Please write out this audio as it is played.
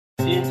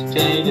It's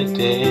day to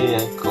day,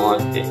 I'm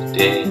going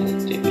day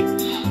to day.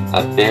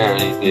 A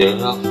very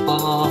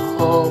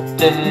beautiful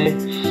day,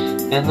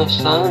 and the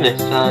sun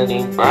is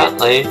shining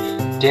brightly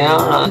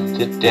down on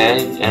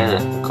today,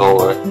 and I'm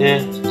going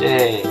this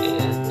day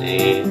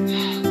indeed.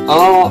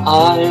 Oh,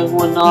 I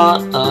would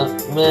not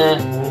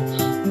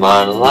imagine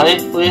my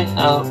life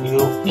without you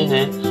in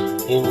it.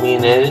 You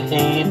mean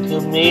anything to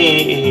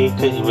me,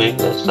 'cause you make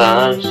the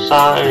sun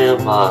shine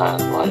in my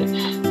life,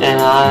 and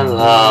I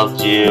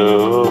love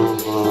you.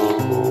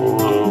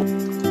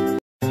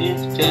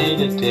 It's day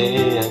to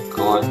day, I'm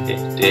going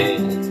day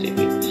to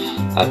day.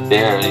 A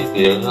very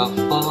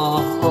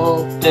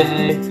beautiful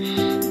day,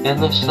 and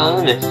the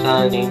sun is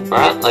shining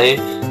brightly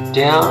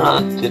down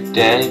on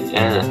today,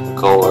 and I'm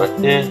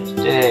going this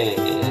day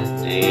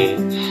indeed.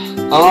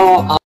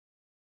 Oh,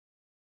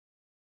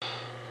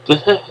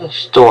 this is a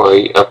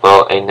story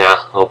about a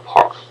national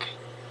park.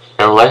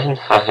 And legend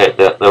has it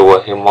that there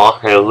was a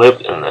monster who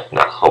lived in this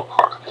national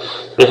park.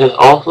 This is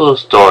also a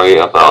story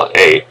about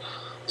a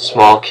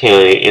small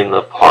community in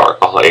the park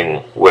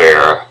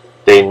where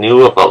they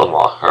knew about the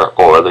monster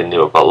or they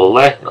knew about the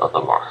legend of the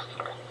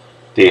monster.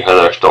 These are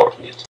their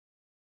stories.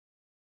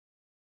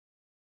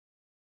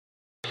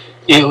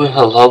 It was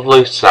a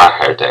lovely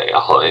Saturday,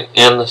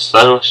 and the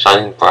sun was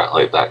shining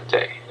brightly that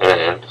day,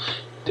 and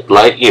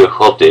like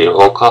usual, David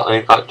woke up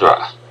and got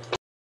dressed.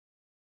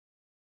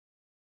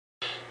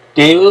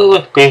 David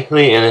was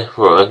basically in his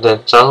room, and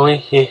then suddenly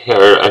he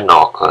heard a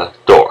knock on his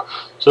door,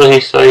 so he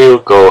said he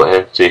would go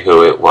and see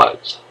who it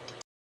was.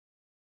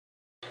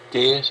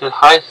 David said,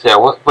 "Hi Sarah,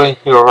 what brings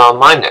you around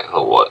my neck of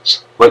the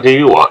woods? What do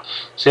you want?"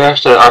 Sarah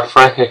said, "Our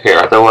friend is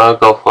here, they want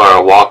to go for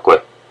a walk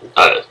with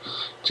us."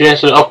 David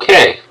said,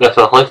 "Okay, that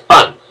sounds like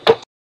fun."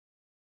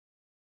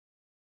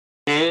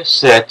 David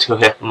said to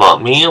his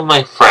mom, "Me and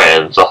my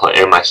friends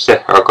and my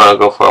sister are going to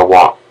go for a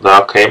walk. Is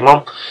that okay,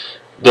 Mom?"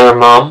 Their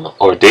mom,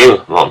 or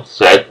David's mom,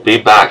 said, "Be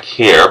back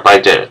here by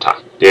dinner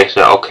time." David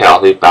said, "Okay,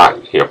 I'll be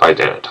back here by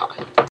dinner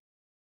time."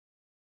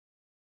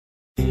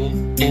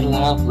 It's a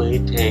lovely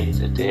day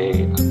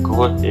today, a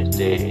gorgeous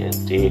day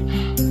indeed.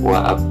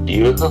 What a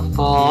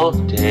beautiful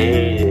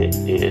day it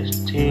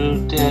is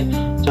today.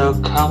 So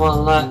come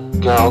on, let's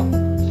go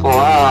for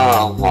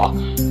a walk.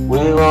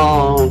 We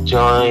will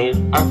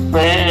join our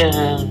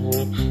friends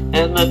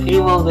and the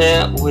people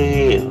that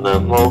we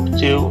love most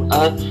to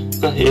us.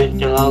 'Cause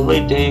it's a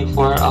lovely day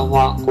for a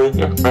walk with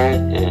your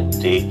friend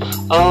indeed.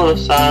 Oh, the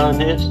sun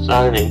is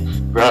shining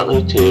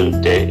brightly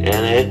today,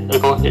 and it's a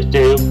gorgeous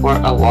day for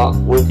a walk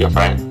with your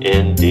friend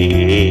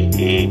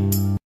indeed.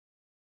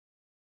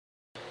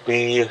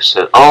 B.U.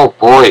 said, "Oh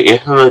boy,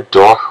 isn't the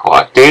door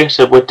hot?" David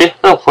said, "We're just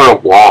out for a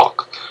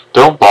walk.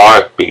 Don't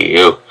bother,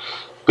 B.U."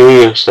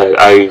 B.U. said,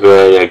 "Are you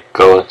going to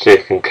go and see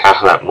if you can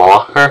catch that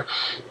monster?"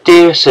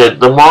 David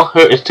said, "The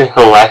monster is to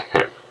the left."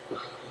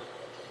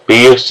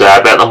 B.U. said,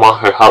 "I bet the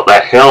monster up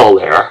that hill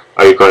there.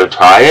 Are you going to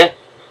try it?"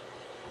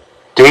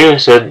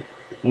 David said,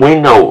 "We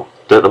know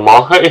that the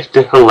monster is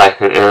to the left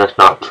and it's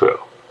not true."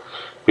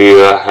 B.U.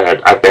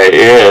 said, "I bet it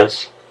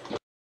is."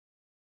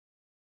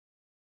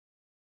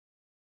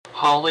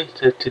 Holly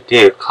said to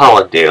David, "Come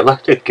on, David,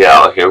 let's just get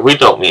out of here. We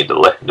don't need to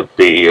listen to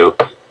B.U."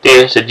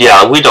 David said,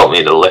 "Yeah, we don't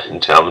need to listen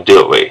to him,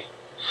 do we?"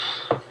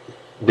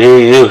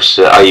 B.U.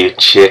 said, "Are you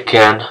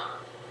chicken?"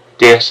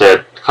 David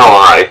said, "Come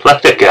on, Holly,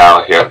 let's just get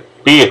out of here.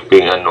 B.U.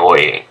 being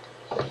annoying."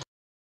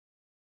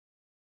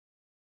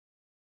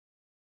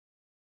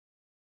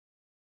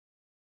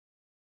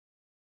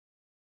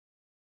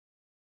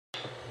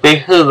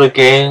 Basically, the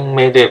gang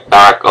made it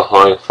back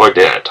home for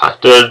dinner time.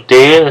 So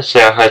David and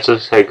Sarah had to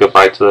say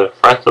goodbye to their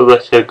friends, so they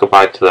said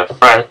goodbye to their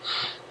friends,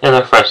 and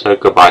their friends said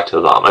goodbye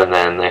to them, and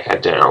then they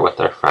had dinner with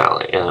their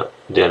family, and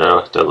dinner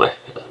was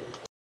delicious.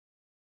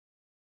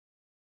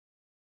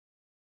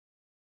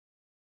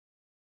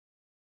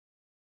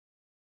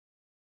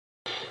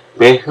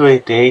 Basically,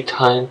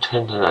 daytime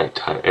turned to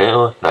nighttime, and it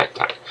was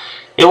nighttime.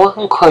 It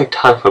wasn't quite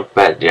time for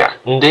bed yet,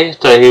 and David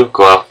said he would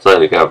go outside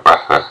to get a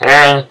breakfast,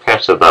 and his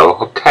parents said that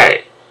was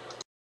okay.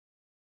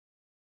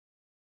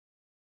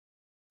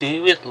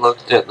 David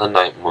looked at the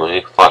night moon and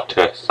he thought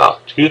to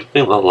himself, "Do you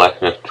think the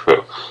legend is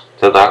true,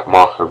 that that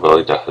monster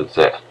really does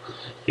exist?"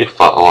 He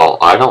thought, "Well,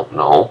 I don't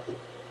know.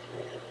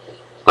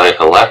 But it's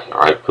a legend,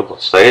 right? People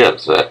say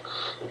it's it.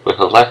 But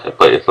it's a legend,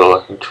 but is the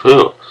legend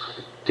true?"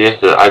 David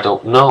said, "I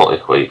don't know,"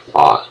 is what he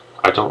thought.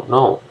 "I don't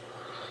know."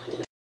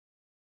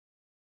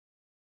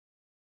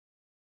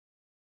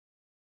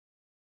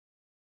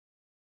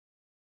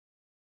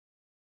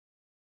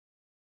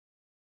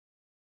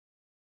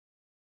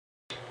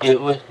 It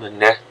was the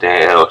next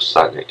day and it was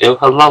Sunday. It was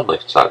a lovely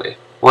Sunday.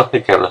 Once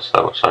again, the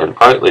sun was shining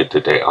brightly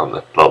today on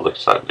this lovely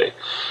Sunday.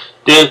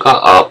 David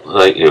got up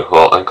like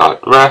usual and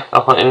got dressed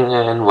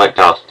and went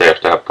downstairs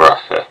to have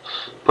breakfast.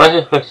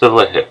 Breakfast was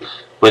delicious,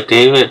 but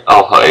David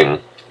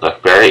was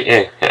very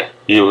anxious.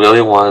 He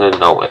really wanted to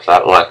know if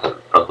that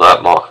legend of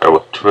that monster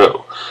was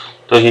true.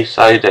 So he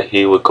decided that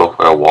he would go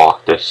for a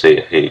walk to see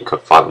if he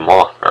could find the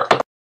monster.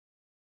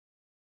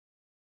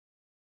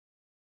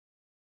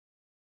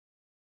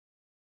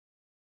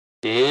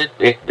 David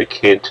basically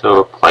came to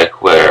a place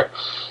where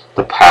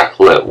the path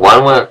lived.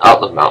 One went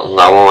up the mountain,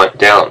 the other one went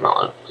down the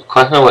mountain. The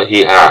question what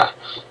he asked,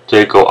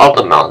 did he go up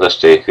the mountain to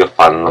see if he could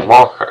find the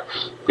monster?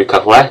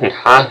 Because legend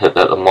has it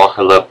that the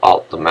monster lived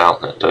up the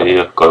mountain, so he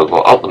was going to go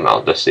up the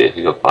mountain to see if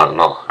he could find the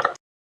monster.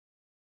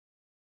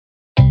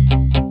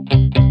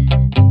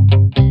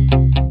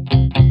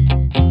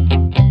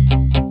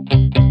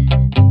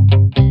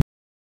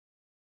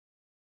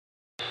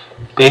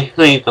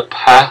 Basically, the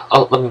path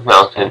up the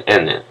mountain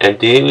ended, and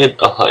David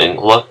the Hunting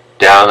looked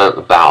down at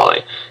the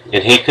valley,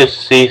 and he could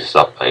see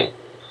something.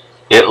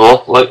 It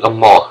looked like a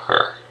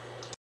monster.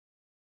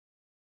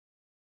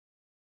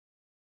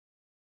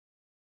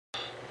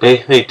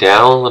 Basically,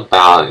 down the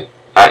valley,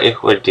 that is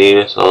where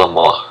David saw the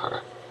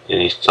monster,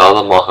 and he saw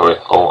the monster with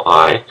his own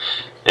eye,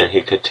 and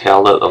he could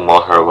tell that the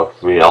monster was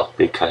real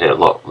because it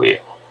looked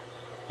real.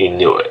 He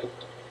knew it,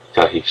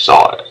 because he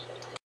saw it.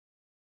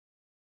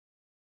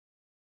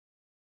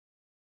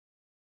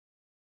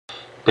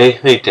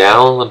 Basically,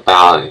 down the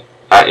valley,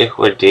 that is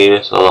where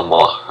David saw the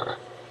monster,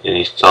 and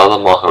he saw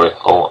the monster with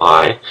his own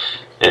eye,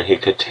 and he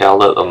could tell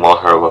that the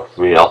monster was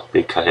real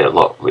because it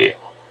looked real.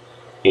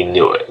 He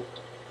knew it,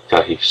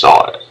 because he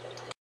saw it.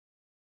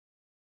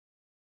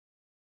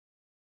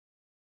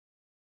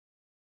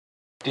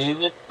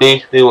 David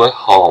basically went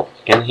home,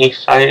 and he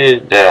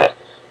decided that,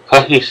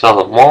 because he saw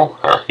the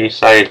monster, he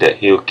decided that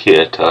he would keep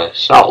it to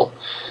himself,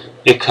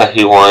 because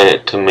he wanted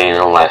it to mean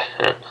a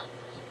lesson.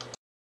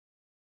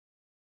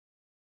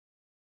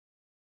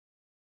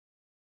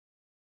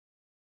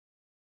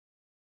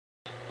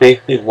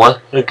 Basically,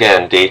 once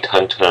again,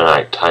 daytime to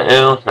nighttime, and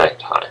it was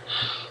nighttime.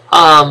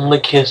 The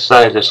kids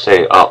decided to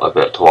stay up a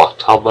bit to watch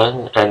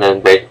television, and then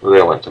basically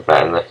they went to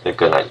bed and they said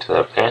goodnight to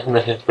their parents, and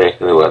this is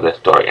basically where the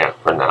story ends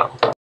for now.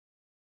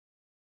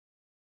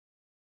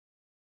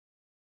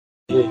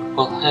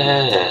 People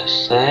have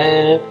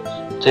said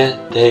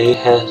that they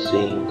have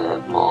seen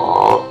that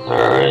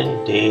monster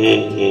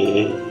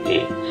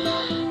indeed.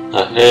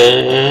 I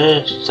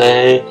heard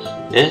say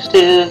it's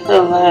still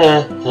a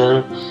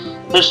legend.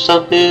 But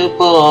some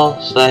people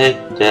say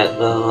that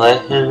the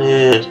legend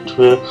is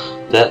true,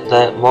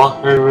 that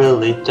monster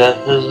really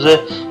does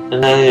it,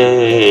 and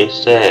they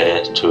say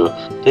it's true,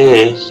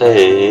 they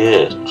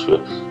say it's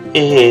true.